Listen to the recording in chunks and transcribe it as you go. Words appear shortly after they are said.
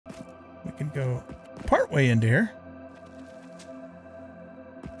We can go partway into here.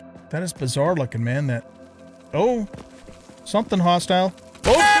 That is bizarre looking, man. That. Oh, something hostile.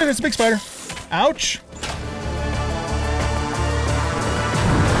 Oh, shit, it's a big spider. Ouch.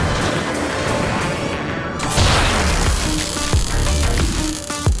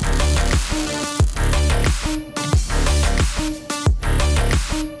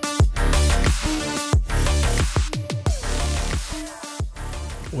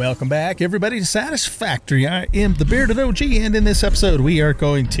 Welcome back, everybody, to Satisfactory. I am the Bearded OG, and in this episode, we are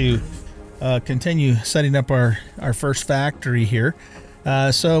going to continue setting up our first factory here.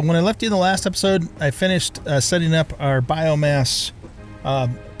 So when I left you in the last episode, I finished setting up our biomass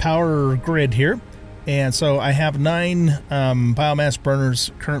power grid here. And so I have 9 biomass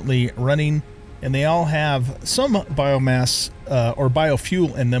burners currently running, and they all have some biomass or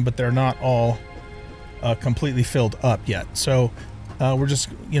biofuel in them, but they're not all completely filled up yet. So we're just,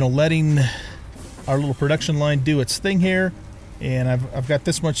 letting our little production line do its thing here. And I've got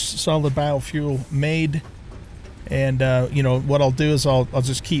this much solid biofuel made. And, what I'll do is I'll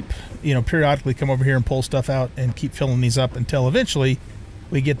just keep, periodically come over here and pull stuff out and keep filling these up until eventually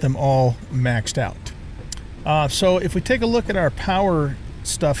we get them all maxed out. So if we take a look at our power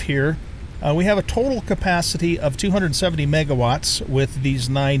stuff here, we have a total capacity of 270 megawatts with these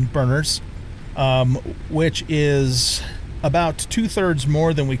 9 burners, which is about 2/3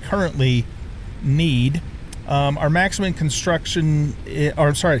 more than we currently need. Our maximum consumption is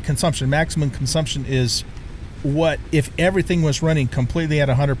what, if everything was running completely at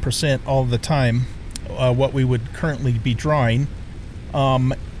 100% all the time, what we would currently be drawing,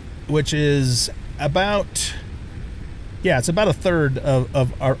 which is about, it's about 1/3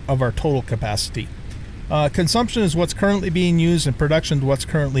 of our total capacity. Consumption is what's currently being used, and production is what's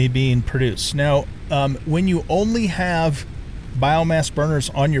currently being produced. Now, when you only have biomass burners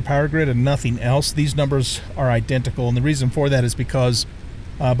on your power grid and nothing else, these numbers are identical, and the reason for that is because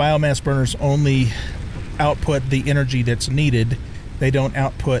biomass burners only output the energy that's needed. They don't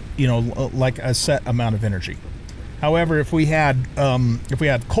output, like a set amount of energy. However, if we had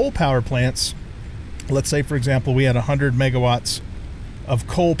coal power plants, let's say for example we had 100 megawatts of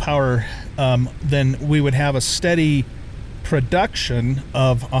coal power, then we would have a steady production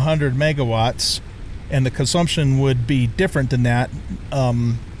of 100 megawatts, and the consumption would be different than that,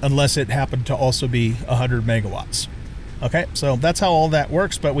 unless it happened to also be 100 megawatts. Okay, so that's how all that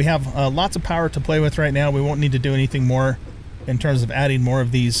works, but we have lots of power to play with right now. We won't need to do anything more in terms of adding more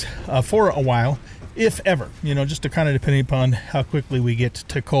of these for a while, if ever, just to kind of depending upon how quickly we get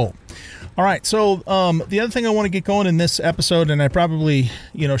to coal. All right, so the other thing I want to get going in this episode, and I probably,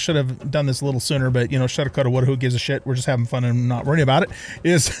 should have done this a little sooner, but, shoulda, coulda, woulda, who gives a shit? We're just having fun and not worrying about it,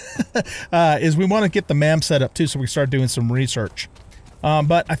 is we want to get the MAM set up too, so we start doing some research.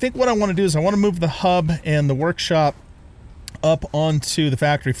 But I think what I want to do is I want to move the hub and the workshop up onto the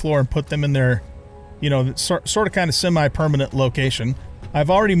factory floor and put them in their, sort of kind of semi-permanent location. I've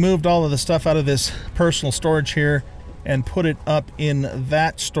already moved all of the stuff out of this personal storage here and put it up in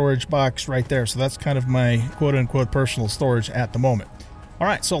that storage box right there. So that's kind of my quote-unquote personal storage at the moment. All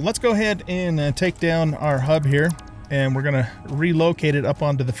right, so let's go ahead and take down our hub here, and we're going to relocate it up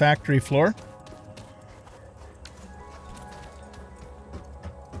onto the factory floor.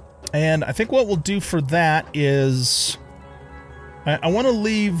 And I think what we'll do for that is I want to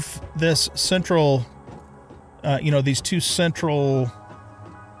leave this central, these 2 central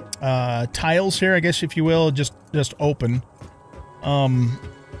tiles here, I guess, if you will, just open.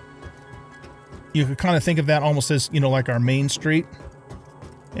 You could kind of think of that almost as, like our main street.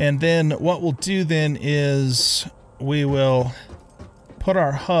 And then what we'll do then is we will put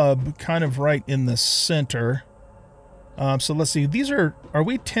our hub kind of right in the center. So let's see, these are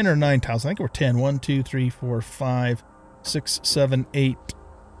we 10 or 9 tiles? I think we're 10. 1, 2, 3, 4, 5, 6, 7, 8.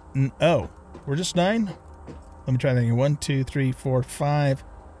 Oh, we're just 9? Let me try that again. 1, 2, 3, 4, 5,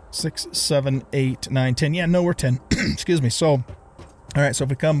 6, 7, 8, 9, 10. Yeah, no, we're 10. Excuse me. So, all right, so if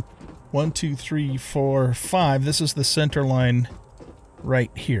we come 1, 2, 3, 4, 5, this is the center line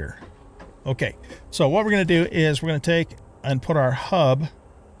right here. Okay, so what we're going to do is we're going to take and put our hub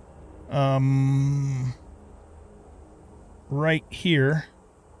right here,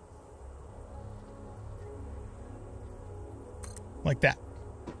 like that.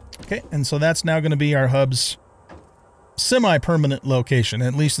 Okay, and so that's now going to be our hub's semi-permanent location,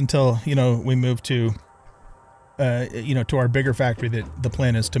 at least until, we move to, to our bigger factory that the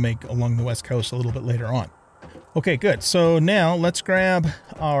plan is to make along the West Coast a little bit later on. Okay, good. So now let's grab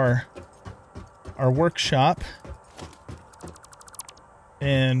our workshop,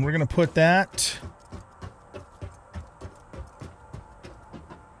 and we're going to put that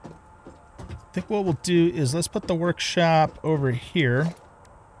I think what we'll do is let's put the workshop over here.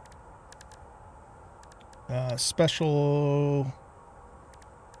 Special...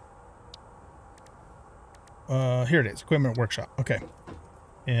 here it is, equipment workshop. Okay.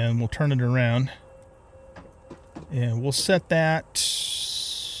 And we'll turn it around. And we'll set that...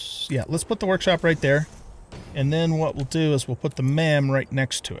 Yeah, let's put the workshop right there. And then what we'll do is we'll put the MAM right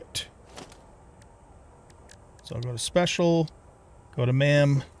next to it. So I'll go to Special, go to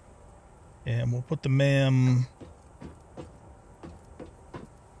MAM, and we'll put the MAM...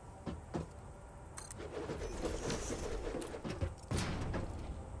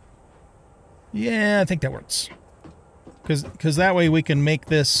 Yeah, I think that works. Because that way we can make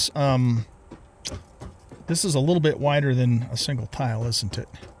this... this is a little bit wider than a single tile, isn't it?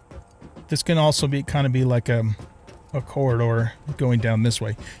 This can also be kind of be like a corridor going down this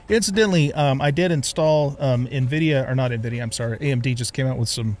way. Incidentally, I did install NVIDIA, or not NVIDIA, I'm sorry, AMD just came out with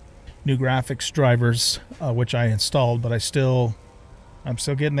some new graphics drivers, which I installed, but I'm still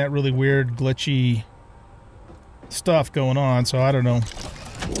getting that really weird, glitchy stuff going on, so I don't know.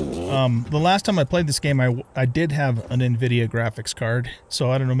 The last time I played this game, I did have an NVIDIA graphics card,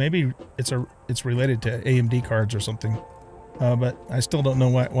 so I don't know, maybe it's related to AMD cards or something. But I still don't know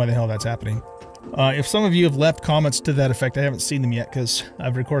why the hell that's happening. If some of you have left comments to that effect, I haven't seen them yet because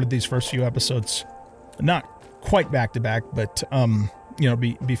I've recorded these first few episodes, not quite back to back, but you know,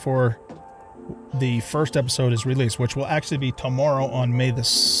 before the first episode is released, which will actually be tomorrow on May the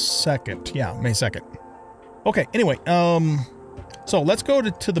 2nd. Yeah, May 2nd. Okay, anyway, so let's go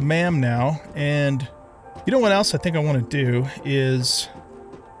to the MAM now, and you know what else I think I want to do is,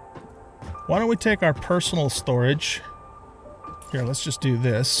 why don't we take our personal storage, here, let's just do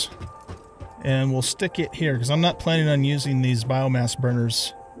this, and we'll stick it here, because I'm not planning on using these biomass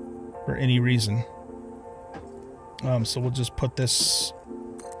burners for any reason. So we'll just put this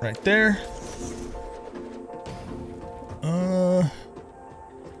right there.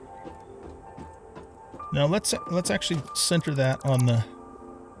 Now let's actually center that on the,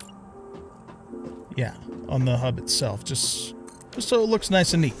 yeah, on the hub itself, just so it looks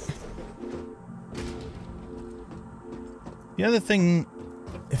nice and neat. The other thing,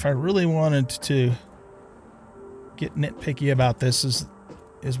 if I really wanted to get nitpicky about this,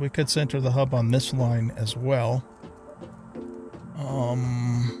 is we could center the hub on this line as well.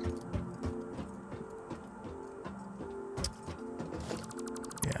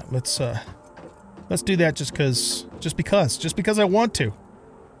 Yeah, let's do that just because I want to.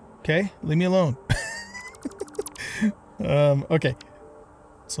 Okay, leave me alone. Okay,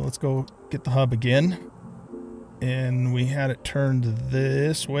 so let's go get the hub again. And we had it turned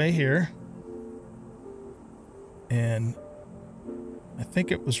this way here. And I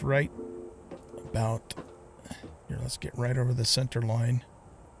think it was right about here. Let's get right over the center line.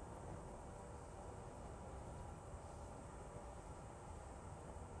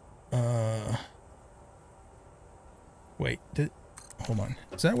 Wait, hold on.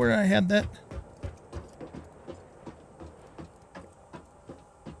 Is that where I had that?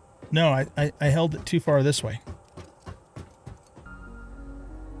 No, I held it too far this way.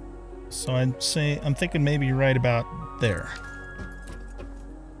 So I'm thinking maybe right about there.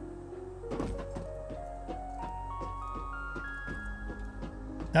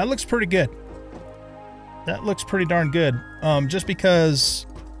 That looks pretty good. That looks pretty darn good. Just because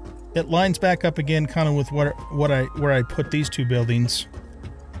it lines back up again kind of with where I put these two buildings.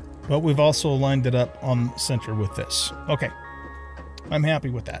 But we've also lined it up on center with this. Okay. I'm happy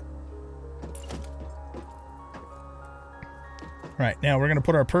with that. Right, now we're going to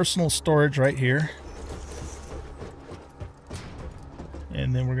put our personal storage right here.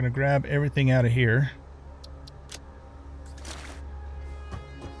 And then we're going to grab everything out of here.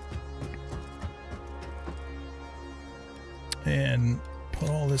 And put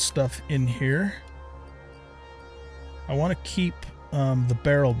all this stuff in here. I want to keep the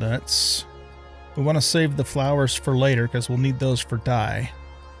barrel nuts. We want to save the flowers for later because we'll need those for dye.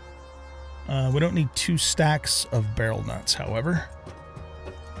 We don't need 2 stacks of barrel nuts, however.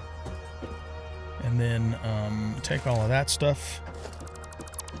 And then take all of that stuff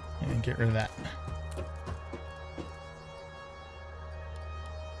and get rid of that.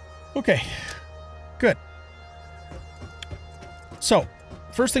 Okay, good. So,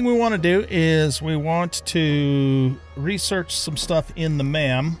 first thing we want to do is we want to research some stuff in the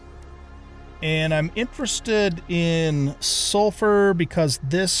MAM. And I'm interested in sulfur because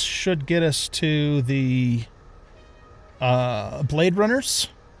this should get us to the blade runners,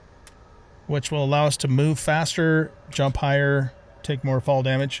 which will allow us to move faster, jump higher, take more fall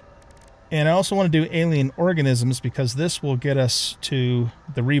damage. And I also want to do alien organisms because this will get us to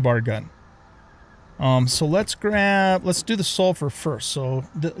the rebar gun. So let's do the sulfur first. So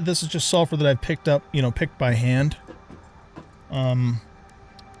this is just sulfur that I've picked up, picked by hand. And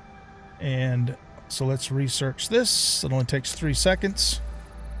so let's research this. It only takes 3 seconds.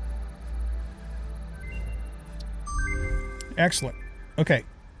 Excellent. Okay.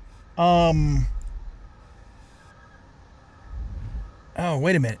 Oh,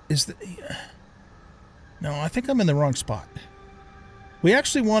 wait a minute. No, I think I'm in the wrong spot. We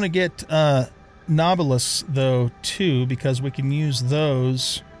actually want to get Nobilis, though, too, because we can use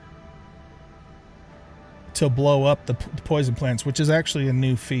those to blow up the poison plants, which is actually a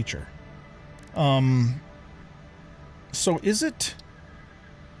new feature. So is it...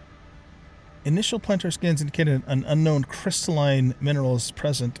 Initial plantar scans indicate an unknown crystalline mineral is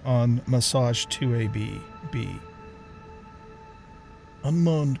present on Massage 2AB.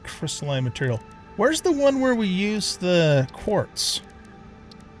 Unknown crystalline material. Where's the one where we use the quartz?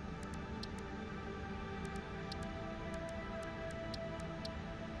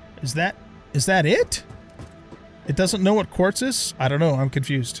 Is that it? It doesn't know what quartz is? I don't know. I'm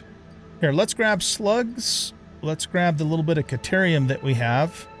confused. Here, let's grab slugs. Let's grab the little bit of Caterium that we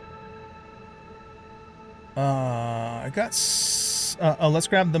have. Let's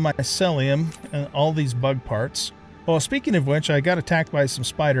grab the mycelium and all these bug parts. Well, speaking of which, I got attacked by some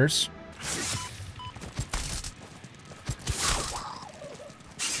spiders.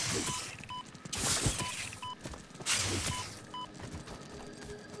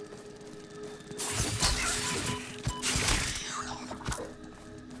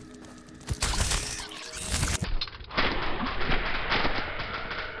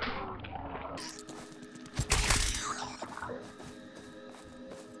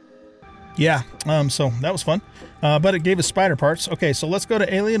 Yeah, so that was fun. But it gave us spider parts. Okay, so let's go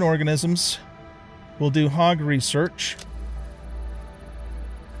to alien organisms. We'll do hog research.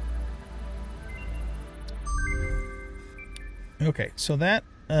 Okay, so that...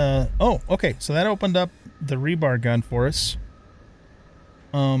 okay, so that opened up the rebar gun for us.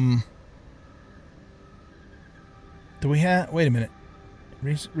 Do we have... Wait a minute.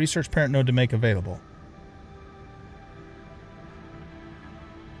 Research parent node to make available.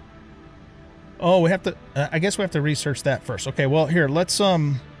 Oh, we have to... I guess we have to research that first. Okay, well, here, let's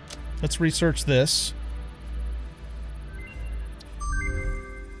research this.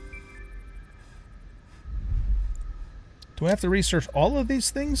 Do I have to research all of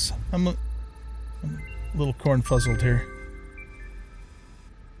these things? I'm a little corn-fuzzled here.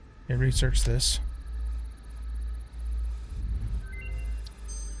 Okay, research this.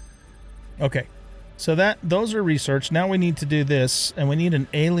 Okay. So those are research. Now we need to do this, and we need an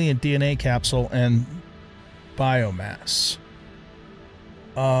alien DNA capsule and biomass.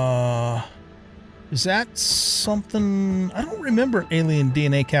 Is that something... I don't remember alien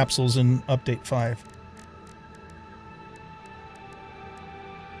DNA capsules in Update 5.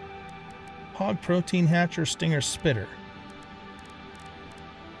 Hog protein hatcher, stinger, spitter.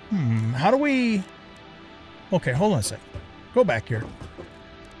 How do we... Okay, hold on a sec. Go back here.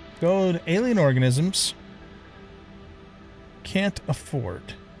 Go to alien organisms. Can't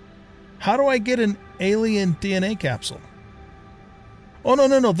afford. How do I get an alien DNA capsule? Oh,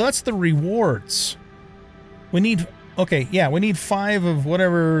 no. That's the rewards. We need... Okay, yeah, we need 5 of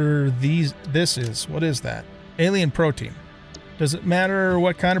whatever this is. What is that? Alien protein. Does it matter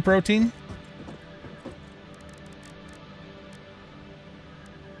what kind of protein?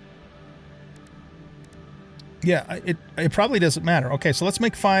 Yeah, it probably doesn't matter. Okay, so let's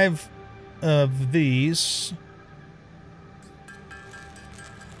make 5 of these.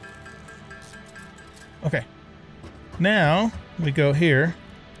 Okay. Now, we go here.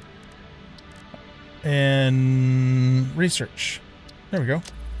 And research. There we go.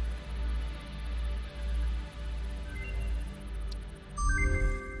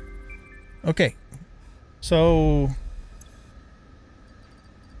 Okay. So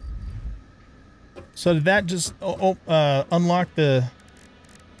did that just unlock the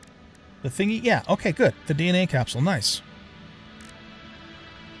thingy? Yeah, okay, good. The DNA capsule, nice.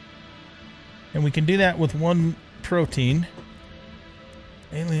 And we can do that with 1 protein.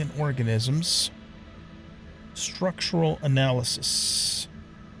 Alien organisms. Structural analysis.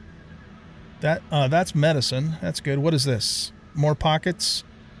 That's medicine. That's good. What is this? More pockets.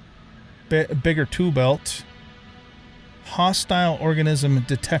 Bigger tool belt. Hostile organism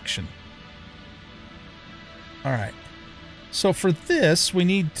detection. All right. So for this, we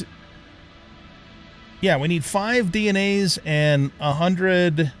need... we need 5 DNAs and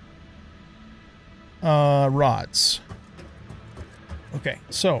 100 rods. Okay,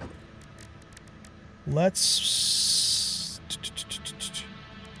 so let's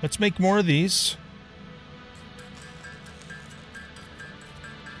make more of these.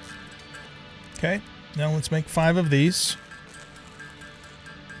 Okay, now let's make 5 of these.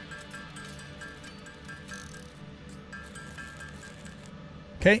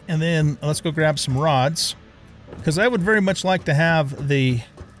 Okay, and then let's go grab some rods, because I would very much like to have the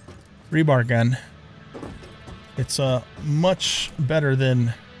rebar gun. It's much better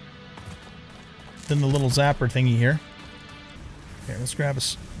than the little zapper thingy here. Okay, let's grab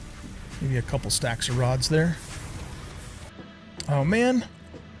us maybe a couple stacks of rods there. Oh man,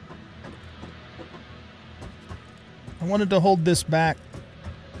 I wanted to hold this back.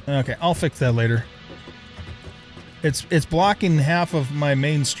 Okay, I'll fix that later. It's blocking half of my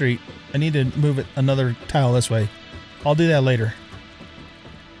main street. I need to move it another tile this way. I'll do that later.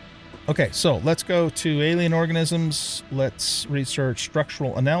 Okay, so let's go to alien organisms. Let's research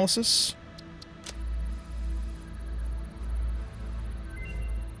structural analysis.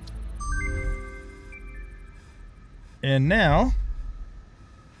 And now,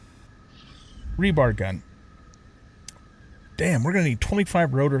 rebar gun. Damn, we're going to need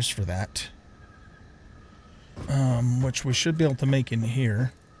 25 rotors for that. Which we should be able to make in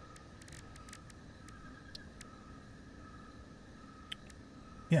here.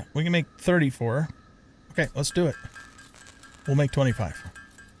 Yeah, we can make 34. Okay, let's do it. We'll make 25.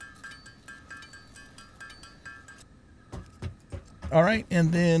 All right,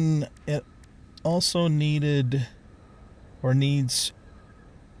 and then it also needed, or needs,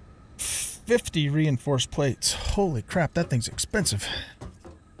 50 reinforced plates. Holy crap, that thing's expensive.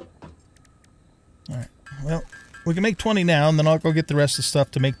 All right, well, we can make 20 now, and then I'll go get the rest of the stuff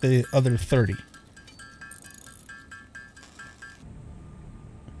to make the other 30.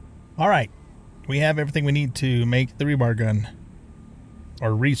 All right, we have everything we need to make the rebar gun,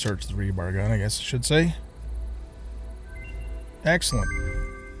 or research the rebar gun, I guess I should say. Excellent.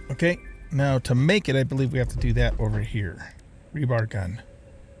 Okay, now to make it, I believe we have to do that over here. Rebar gun.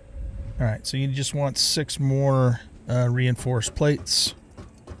 All right, so you just want 6 more reinforced plates.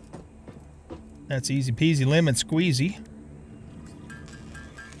 That's easy peasy lemon squeezy.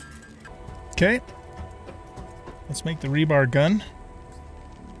 Okay. Let's make the rebar gun.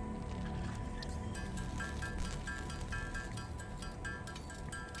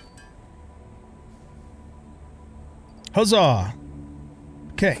 Huzzah!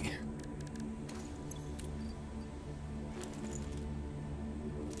 Okay.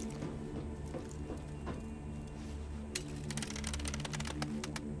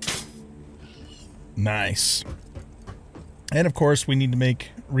 Nice. And of course we need to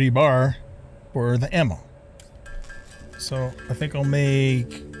make rebar for the ammo. So I think I'll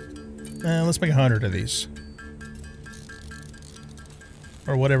make, let's make 100 of these.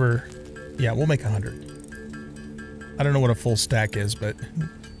 Or whatever. Yeah, we'll make 100. I don't know what a full stack is, but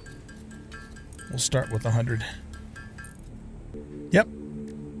we'll start with 100. Yep.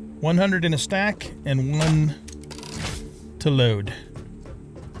 100 in a stack and 1 to load.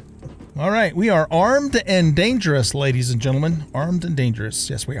 All right, we are armed and dangerous, ladies and gentlemen. Armed and dangerous.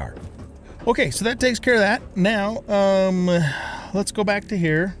 Yes, we are. Okay, so that takes care of that. Now, let's go back to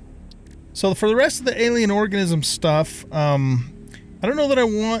here. So for the rest of the alien organism stuff, I don't know that I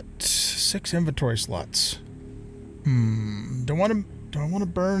want 6 inventory slots. Do I want to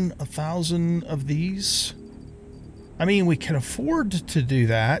burn 1,000 of these? I mean, we can afford to do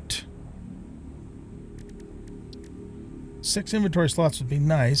that. 6 inventory slots would be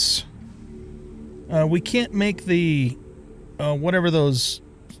nice. We can't make the whatever those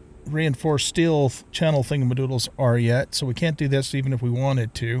reinforced steel channel thingamadoodles are yet, so we can't do this even if we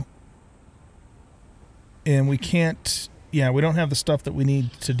wanted to. And we can't, yeah, we don't have the stuff that we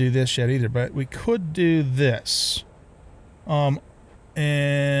need to do this yet either, but we could do this.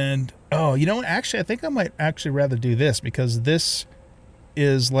 And, oh, you know, actually, I think I might actually rather do this, because this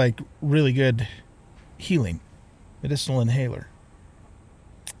is, like, really good healing. Medicinal inhaler.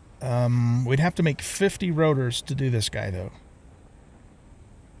 We'd have to make 50 rotors to do this guy, though.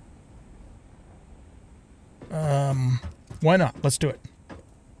 Why not? Let's do it.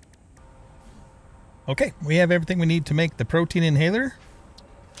 Okay, we have everything we need to make the protein inhaler.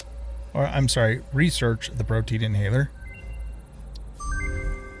 Or, I'm sorry, research the protein inhaler.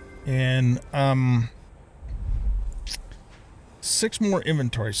 And, 6 more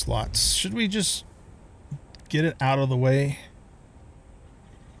inventory slots. Should we just get it out of the way?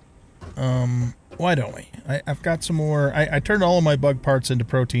 Why don't we? I've got some more. I turned all of my bug parts into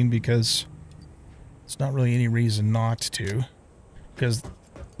protein because it's not really any reason not to. Because,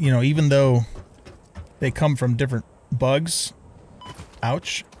 you know, even though they come from different bugs,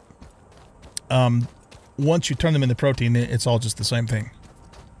 ouch, once you turn them into protein, it's all just the same thing.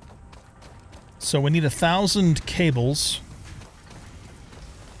 So we need 1,000 cables.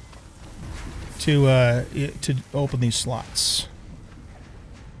 to open these slots.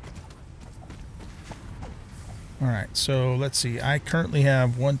 All right, so let's see. I currently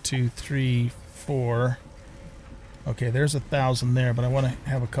have 1, 2, 3, 4. Okay, there's 1,000 there, but I want to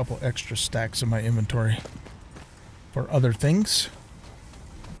have a couple extra stacks in my inventory for other things.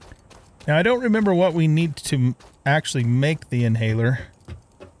 Now, I don't remember what we need to actually make the inhaler.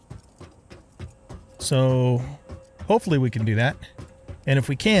 So, hopefully we can do that. And if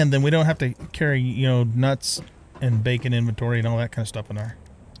we can, then we don't have to carry, you know, nuts and bacon inventory and all that kind of stuff in our...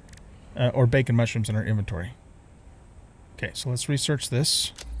 or bacon mushrooms in our inventory. Okay, so let's research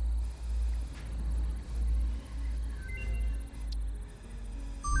this.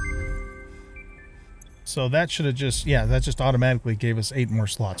 So that should have just, yeah, that just automatically gave us 8 more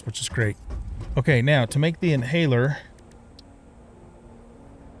slots, which is great. Okay, now to make the inhaler,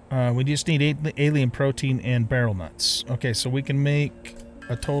 we just need alien protein and barrel nuts. Okay, so we can make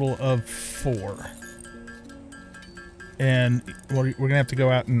a total of 4. And we're going to have to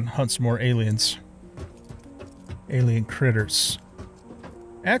go out and hunt some more aliens. Alien critters.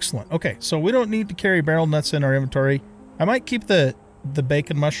 Excellent. Okay, so we don't need to carry barrel nuts in our inventory. I might keep the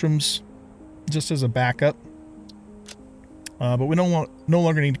bacon mushrooms just as a backup. But we no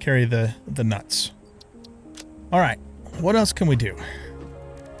longer need to carry the nuts. All right, what else can we do?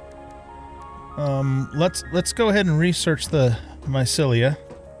 Let's go ahead and research the mycelia.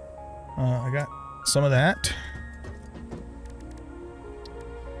 I got some of that.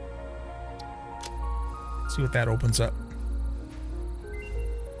 See what that opens up.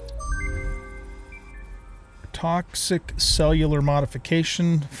 Toxic cellular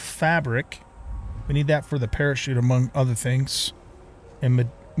modification fabric. We need that for the parachute, among other things. And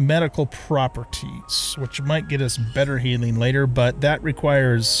medical properties, which might get us better healing later, but that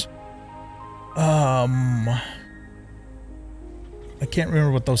requires... I can't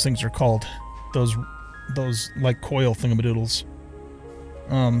remember what those things are called. Those like coil thingamadoodles.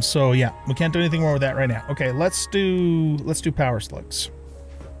 So yeah, we can't do anything more with that right now. Okay, let's do power slugs.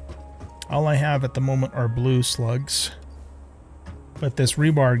 All I have at the moment are blue slugs. But this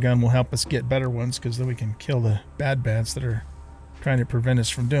rebar gun will help us get better ones, because then we can kill the bads that are trying to prevent us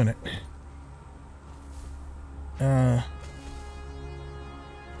from doing it.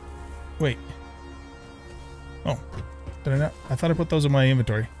 Wait. Oh, did I not? I thought I put those in my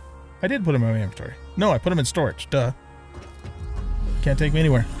inventory. I did put them in my inventory. No, I put them in storage. Duh. Can't take me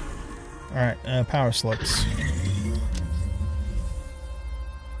anywhere. Alright, power slugs.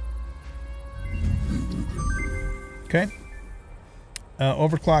 Okay.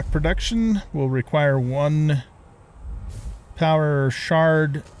 Overclock production will require 1 power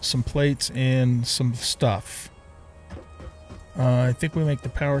shard, some plates, and some stuff. I think we make the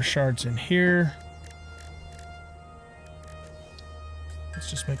power shards in here. Let's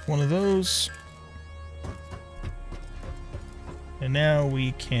just make one of those. And now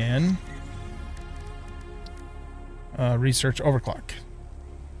we can research overclock.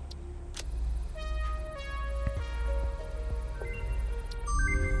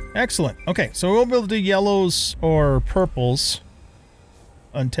 Excellent. Okay, so we'll be able to do yellows or purples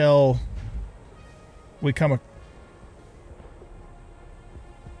until we come...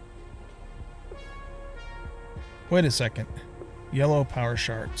 Wait a second. Yellow power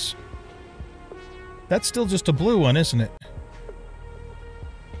shards. That's still just a blue one, isn't it?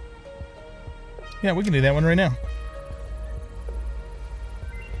 Yeah, we can do that one right now.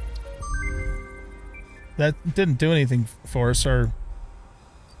 That didn't do anything for us, or...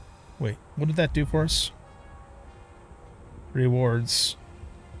 Wait, what did that do for us? Rewards.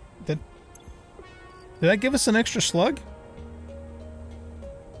 Did that give us an extra slug?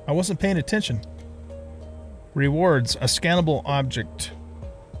 I wasn't paying attention. Rewards, a scannable object.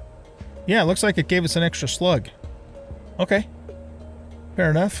 Yeah, it looks like it gave us an extra slug. Okay. Fair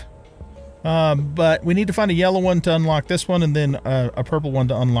enough. But we need to find a yellow one to unlock this one, and then a purple one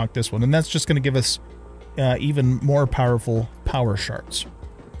to unlock this one. And that's just going to give us even more powerful power shards.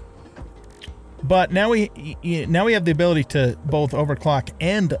 But now we have the ability to both overclock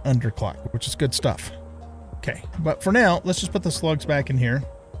and underclock, which is good stuff. Okay, but for now, let's just put the slugs back in here.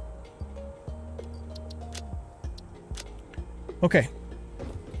 Okay.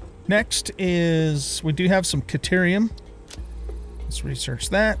 Next is, we do have some Caterium. Let's research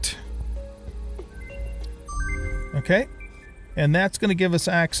that. Okay. And that's going to give us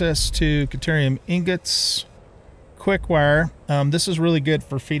access to Caterium ingots. Quick wire. This is really good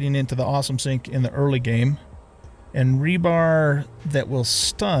for feeding into the awesome sink in the early game. And rebar that will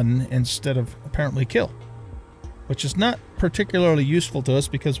stun instead of apparently kill. Which is not particularly useful to us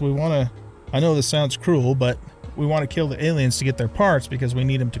because we want to... I know this sounds cruel, but we want to kill the aliens to get their parts because we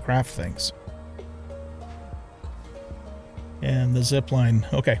need them to craft things. And the zip line.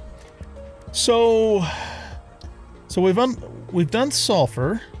 Okay. So we've done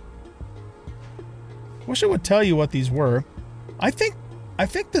sulfur. Wish I would tell you what these were. I think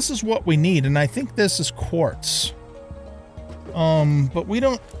this is what we need, and I think this is quartz. But we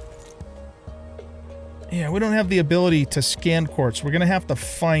don't. Yeah, we don't have the ability to scan quartz. We're gonna have to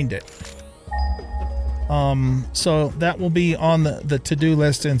find it. So that will be on the to-do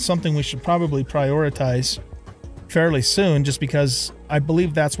list and something we should probably prioritize fairly soon, just because I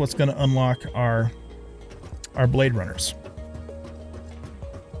believe that's what's going to unlock our Blade Runners.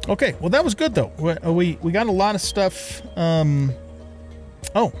 Okay, well that was good though. We got a lot of stuff.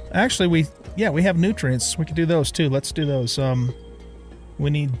 Oh, actually we have nutrients. We could do those too. Let's do those. We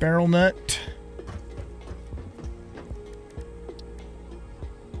need barrel nut.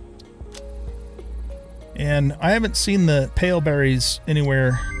 And I haven't seen the pale berries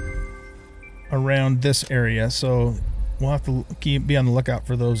anywhere around this area, so we'll have to be on the lookout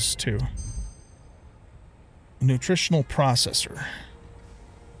for those too. Nutritional processor.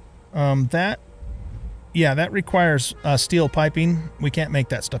 That requires steel piping. We can't make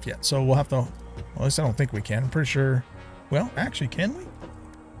that stuff yet, so we'll have to. Well, at least I don't think we can. I'm pretty sure. Well, actually, can we?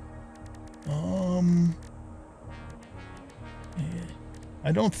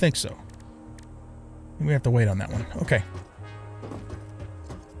 I don't think so. We have to wait on that one. Okay.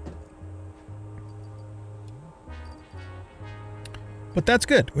 But that's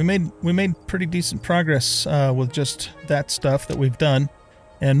good. We made pretty decent progress with just that stuff that we've done,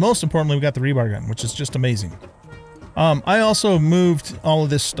 and most importantly, we got the rebar gun, which is just amazing. I also moved all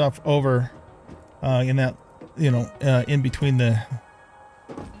of this stuff over in that, in between the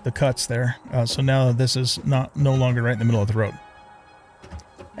cuts there. So now this is no longer right in the middle of the road.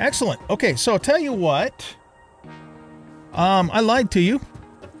 Excellent. Okay, so I'll tell you what. I lied to you.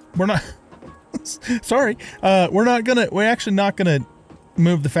 We're not. Sorry. We're actually not gonna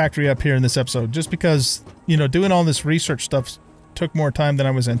move the factory up here in this episode, just because doing all this research stuff took more time than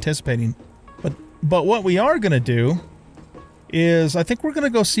I was anticipating. But what we are gonna do is I think we're gonna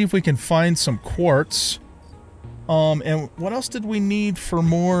go see if we can find some quartz. And what else did we need for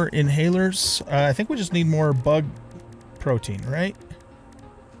more inhalers? I think we just need more bug protein, right?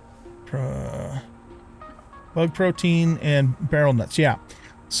 Bug protein and barrel nuts. Yeah.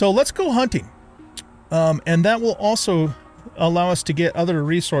 So let's go hunting. And that will also allow us to get other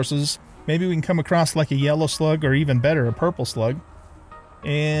resources. Maybe we can come across like a yellow slug, or even better, a purple slug.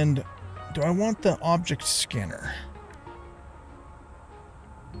 And do I want the object scanner?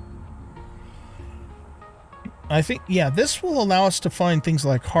 I think, yeah, this will allow us to find things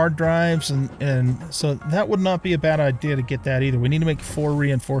like hard drives, and so that would not be a bad idea to get that either. We need to make 4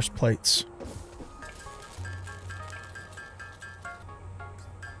 reinforced plates.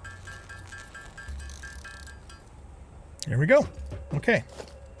 There we go. Okay.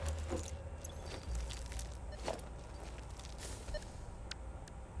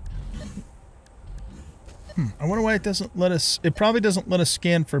 I wonder why it doesn't let us... It probably doesn't let us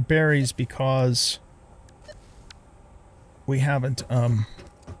scan for berries because we haven't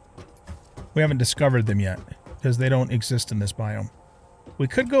discovered them yet, because they don't exist in this biome. We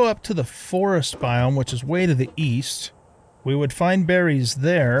could go up to the forest biome, which is way to the east. We would find berries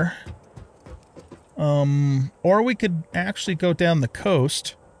there. Or we could actually go down the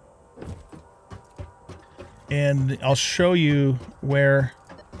coast, and I'll show you where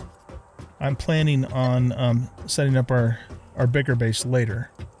I'm planning on setting up our bigger base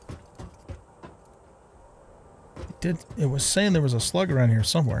later. It was saying there was a slug around here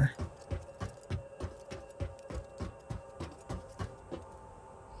somewhere.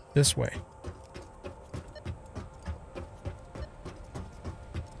 This way.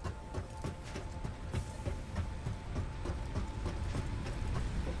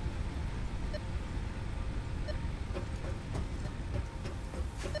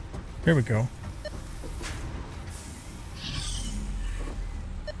 Here we go.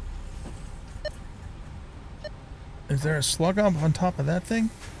 Is there a slug on top of that thing?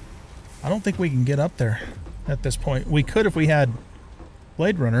 I don't think we can get up there at this point. We could if we had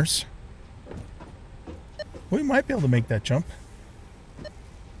Blade Runners. We might be able to make that jump.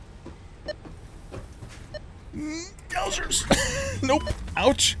 Yowzers! Nope.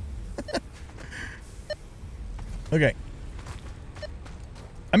 Ouch. Okay.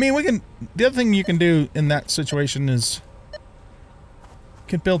 I mean, we can... The other thing you can do in that situation is... You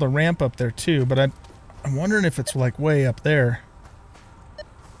can build a ramp up there too, but I'm wondering if it's like way up there.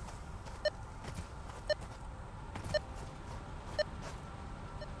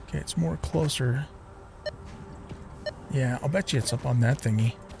 Okay, it's more closer. Yeah, I'll bet you it's up on that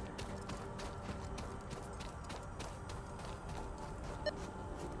thingy.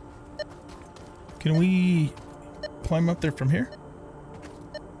 Can we climb up there from here?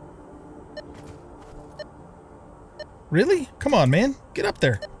 Really? Come on, man. Get up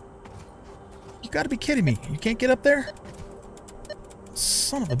there. You gotta be kidding me. You can't get up there?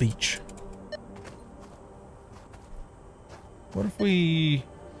 Son of a beach. What if we...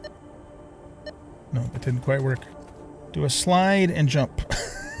 No, that didn't quite work. Do a slide and jump.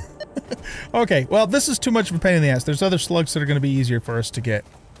 Okay, well, this is too much of a pain in the ass. There's other slugs that are going to be easier for us to get.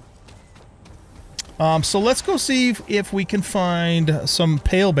 So let's go see if we can find some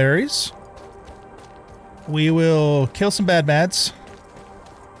pale berries. We will kill some bad bats.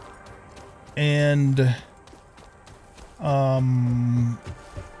 And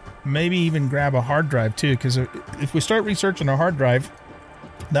maybe even grab a hard drive too, because if we start researching a hard drive,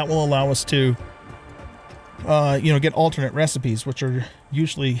 that will allow us to you know, get alternate recipes, which are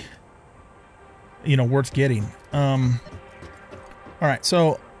usually, you know, worth getting. All right,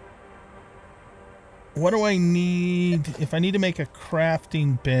 so what do I need? If I need to make a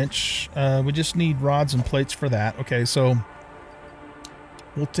crafting bench, we just need rods and plates for that. Okay, so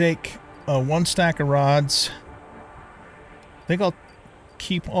we'll take 1 stack of rods. I think I'll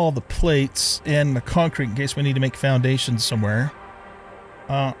keep all the plates and the concrete in case we need to make foundations somewhere.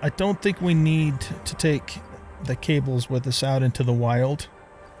 I don't think we need to take the cables with us out into the wild.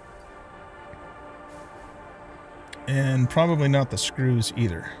 And probably not the screws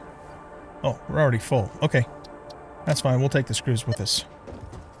either. Oh, we're already full. Okay. That's fine. We'll take the screws with us.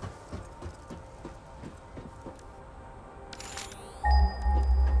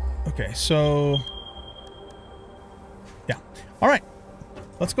 Okay, so... yeah. Alright.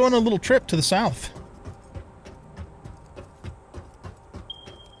 Let's go on a little trip to the south.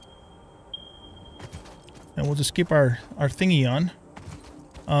 And we'll just keep our thingy on.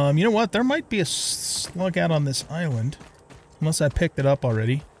 You know what? There might be a slug out on this island. Unless I picked it up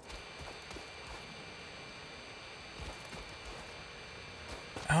already.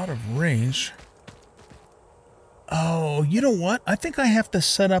 Out of range. Oh, you know what? I think I have to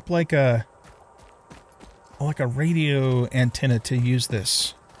set up like a radio antenna to use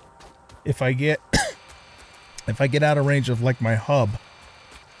this. If I get if I get out of range of like my hub.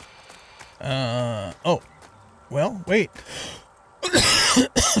 Oh. Well, wait.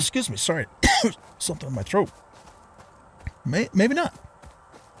 Excuse me, sorry. Something in my throat. Maybe not.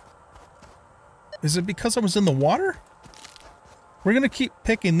 Is it because I was in the water? We're going to keep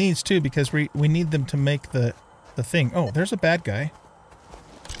picking these too because we need them to make the thing. Oh, there's a bad guy.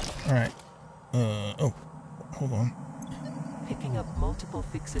 All right. Oh, hold on. Picking up multiple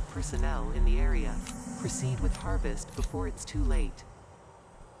fix-it personnel in the area. Proceed with harvest before it's too late.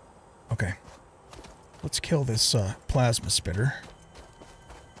 Okay. Let's kill this plasma spitter.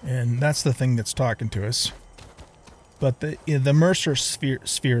 And that's the thing that's talking to us. But the Mercer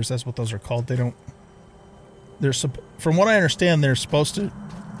spheres, that's what those are called. They don't... They're from what I understand, they're supposed to...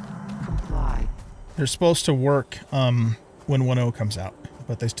 comply. They're supposed to work when 1.0 comes out.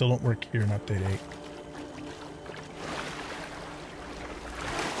 But they still don't work here in Update 8.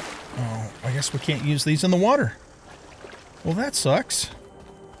 Oh, I guess we can't use these in the water. Well, that sucks.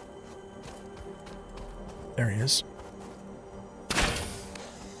 There he is.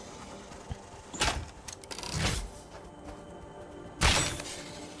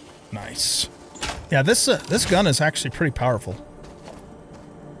 Nice. Yeah, this gun is actually pretty powerful.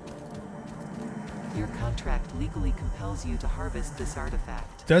 Your contract legally compels you to harvest this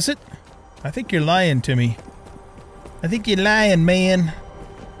artifact. Does it? I think you're lying to me. I think you're lying, man.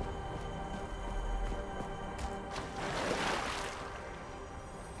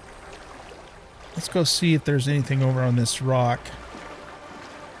 Let's go see if there's anything over on this rock.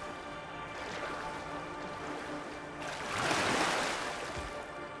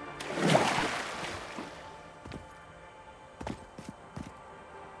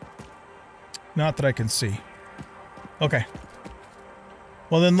 Not that I can see. Okay.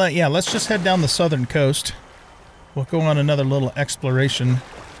 Well then, let's just head down the southern coast. We'll go on another little exploration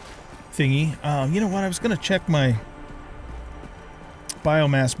thingy. You know what? I was going to check my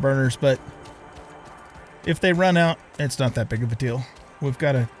biomass burners, but if they run out, it's not that big of a deal. We've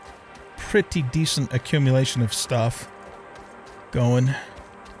got a pretty decent accumulation of stuff going.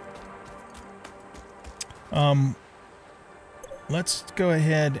 Let's go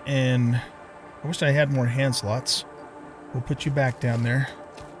ahead and... I wish I had more hand slots. We'll put you back down there.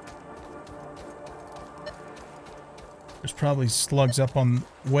 There's probably slugs up on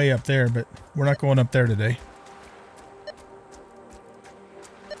way up there, but we're not going up there today.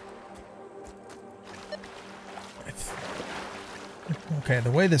 Okay, the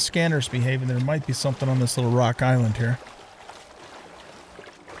way the scanner's behaving, there might be something on this little rock island here.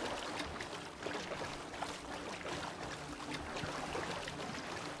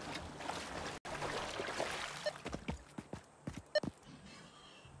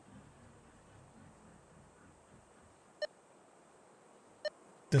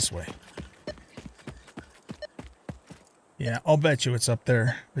 This way. Yeah, I'll bet you it's up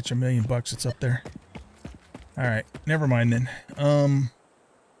there. Bet you $1,000,000 it's up there. Alright, never mind then. I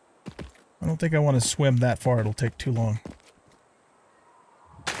don't think I want to swim that far. It'll take too long.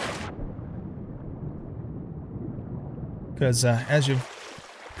 Because, as you've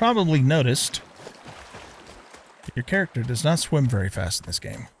probably noticed, your character does not swim very fast in this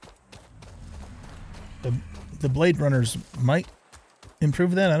game. The Blade Runners might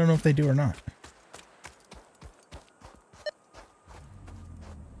improve that. I don't know if they do or not.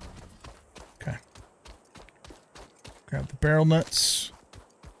 Okay. Grab the barrel nuts.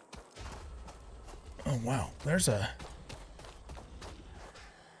 Oh, wow. There's a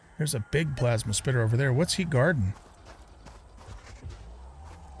big plasma spitter over there. What's he guarding?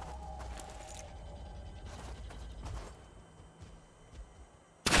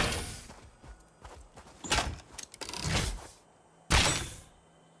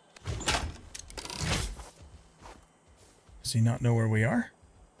 Does he not know where we are?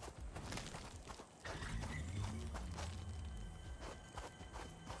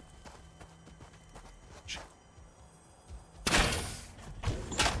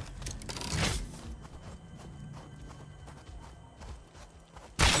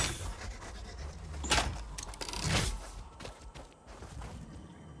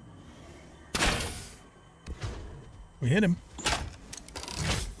 We hit him.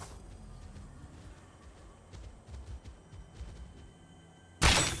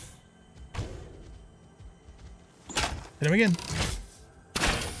 Hit him again.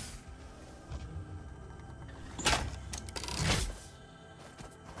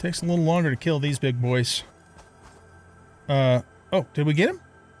 Takes a little longer to kill these big boys. Oh, did we get him?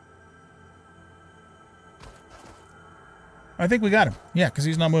 I think we got him. Yeah, because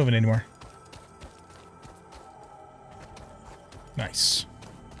he's not moving anymore. Nice.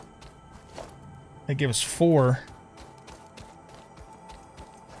 They gave us 4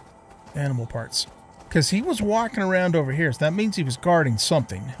 animal parts. Because he was walking around over here, so that means he was guarding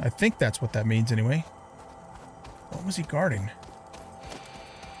something. I think that's what that means anyway. What was he guarding?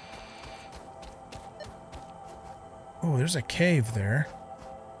 Oh, there's a cave there.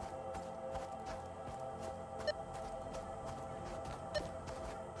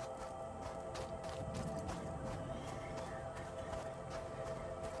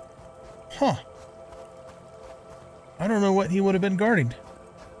 Huh. I don't know what he would have been guarding.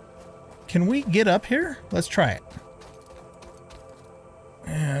 Can we get up here? Let's try it.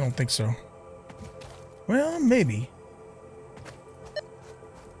 I don't think so. Well, maybe.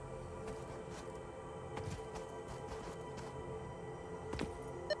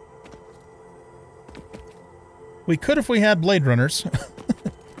 We could if we had Blade Runners.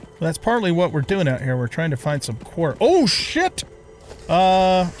 That's partly what we're doing out here. We're trying to find some quartz. Oh, shit!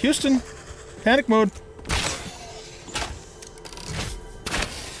 Houston, panic mode.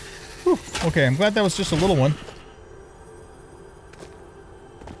 Whew. Okay, I'm glad that was just a little one.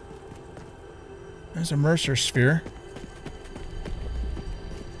 There's a Mercer sphere.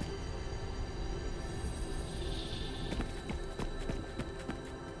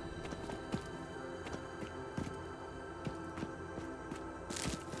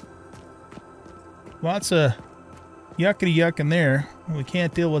 Lots of yuckity yuck in there. We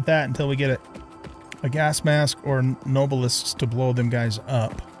can't deal with that until we get a gas mask or nobelisks to blow them guys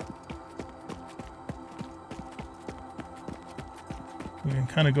up. We can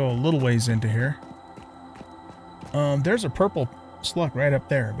kind of go a little ways into here. There's a purple slug right up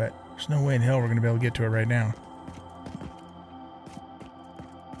there, but there's no way in hell we're going to be able to get to it right now.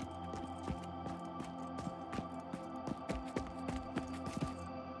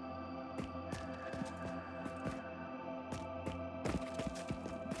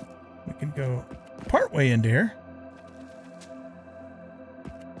 We can go part way into here.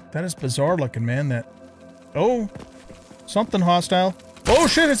 That is bizarre looking, man. That... Oh! Something hostile. Oh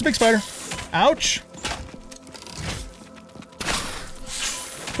shit, it's a big spider. Ouch!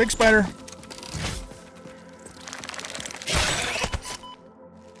 Big spider.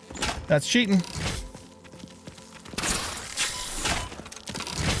 That's cheating.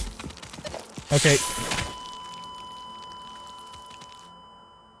 Okay,